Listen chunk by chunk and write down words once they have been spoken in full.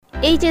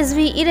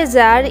HSV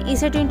Eraser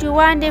is a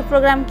 21-day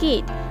program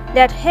kit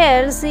that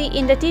helps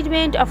in the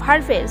treatment of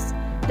herpes.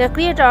 The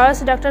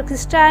creators, Dr.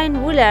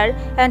 Christine Wheeler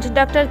and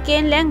Dr.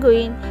 Ken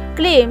Langevin,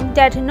 claim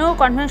that no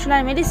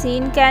conventional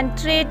medicine can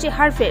treat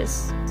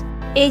herpes.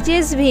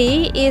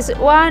 HSV is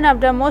one of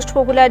the most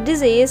popular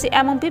diseases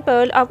among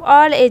people of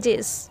all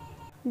ages.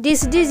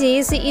 This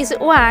disease is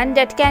one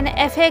that can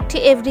affect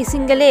every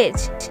single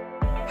age.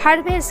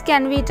 Herpes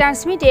can be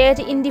transmitted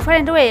in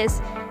different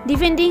ways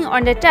depending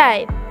on the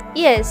type.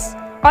 Yes,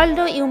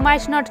 although you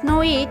might not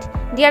know it,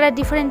 there are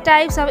different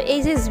types of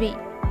HSV.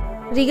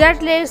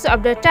 Regardless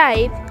of the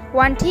type,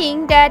 one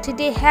thing that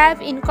they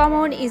have in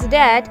common is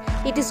that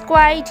it is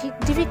quite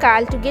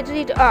difficult to get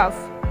rid of.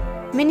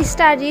 Many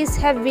studies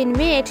have been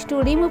made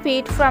to remove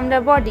it from the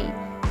body,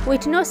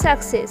 with no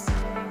success.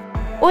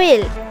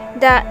 Well,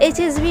 the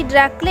HSV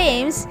drug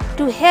claims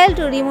to help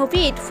to remove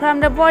it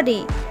from the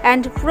body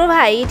and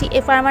provide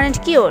a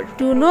permanent cure.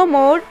 To know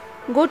more,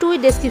 go to the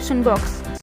description box.